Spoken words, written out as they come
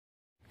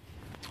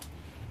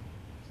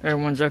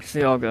Everyone's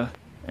Yoga,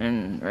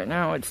 and right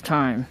now it's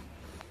time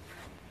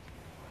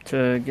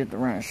to get the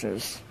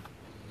radishes.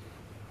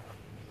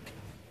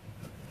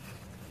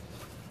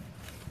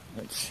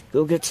 Let's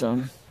go get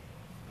some.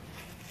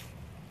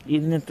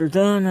 Even if they're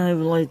done, I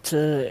would like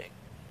to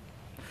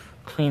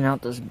clean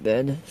out this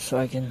bed so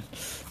I can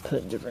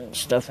put different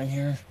stuff in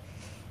here.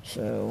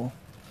 So,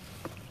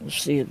 we'll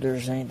see if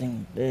there's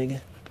anything big.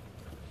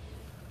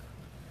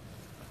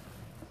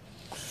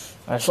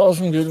 I saw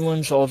some good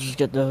ones, so I'll just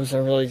get those. I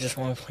really just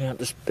want to clean out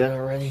this bed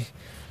already.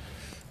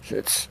 So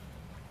it's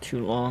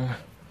too long.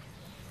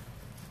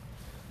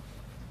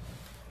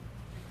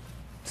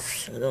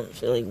 So I don't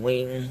feel like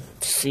waiting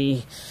to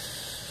see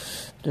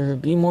there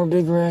be more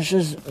big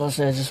radishes.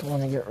 Mostly I just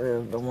want to get rid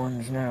of the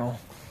ones now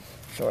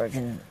so I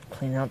can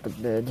clean out the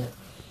bed.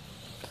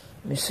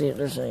 Let me see if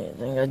there's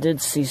anything. I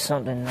did see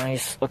something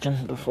nice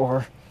looking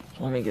before.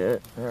 So let me get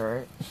it.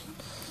 Alright.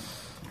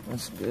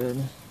 That's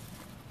good.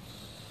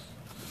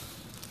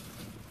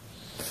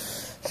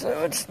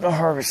 So it's the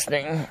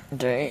harvesting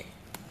day.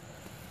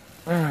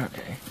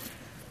 Okay.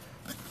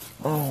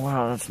 Oh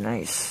wow, that's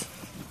nice.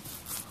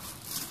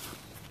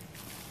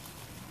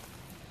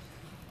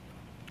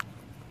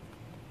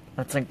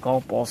 That's like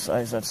golf ball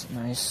size, that's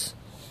nice.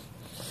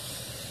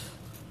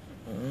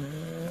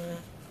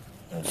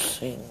 Let's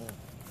see.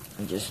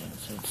 I guess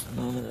it's the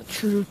moment of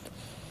truth.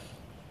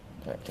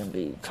 That can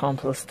be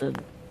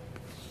composted.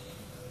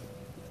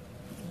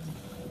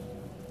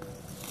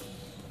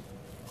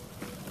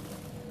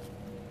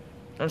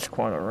 That's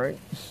quite alright.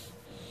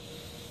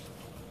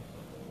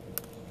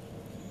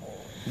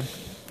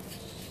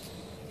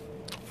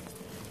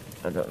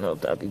 I don't know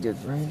if that'd be good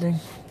for anything.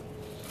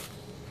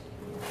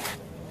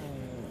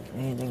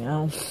 Anything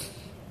else?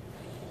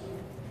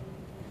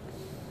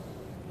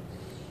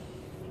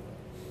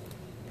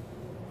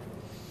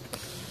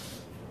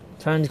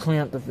 Time to clean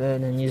up the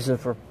bed and use it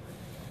for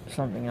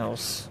something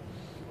else,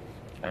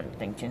 I'm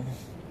thinking.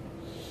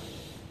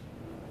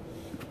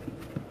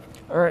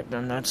 Alright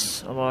then,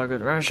 that's a lot of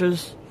good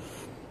radishes.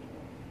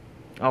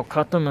 I'll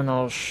cut them and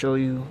I'll show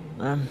you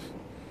them.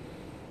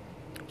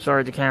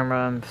 Sorry, the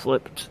camera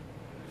flipped.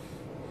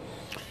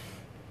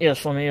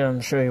 Yes, let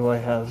me show you what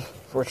I have.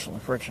 Fortunately,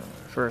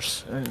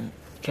 first, in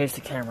case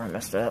the camera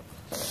messed up.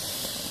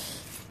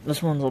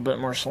 This one's a little bit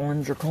more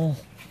cylindrical.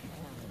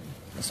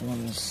 This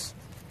one's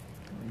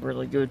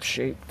really good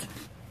shaped.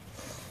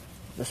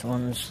 This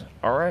one's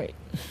alright.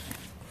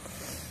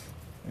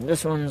 And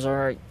this one's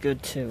alright,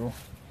 good too.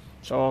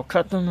 So I'll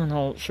cut them and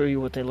I'll show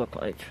you what they look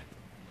like.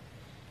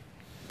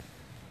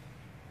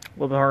 A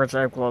little bit hard because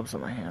I have gloves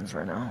on my hands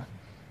right now.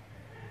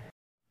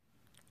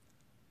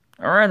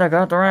 Alright, I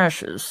got the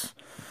radishes.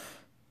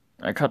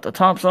 I cut the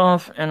tops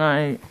off and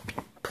I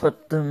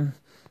put them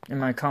in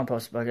my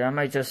compost bucket. I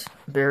might just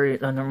bury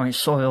it under my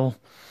soil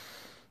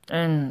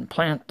and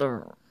plant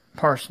the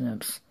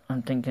parsnips,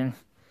 I'm thinking.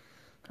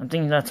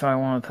 That's what I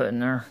want to put in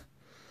there.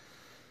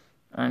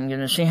 I'm going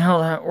to see how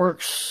that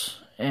works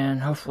and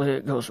hopefully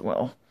it goes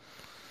well.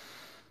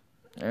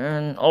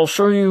 And I'll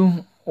show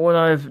you what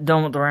I've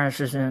done with the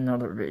radishes in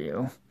another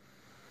video.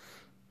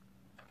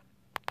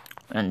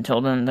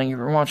 Until then, thank you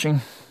for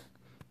watching.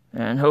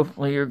 And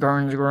hopefully your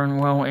garden's growing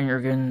well and you're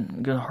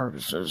getting good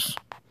harvests.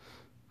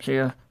 See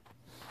ya.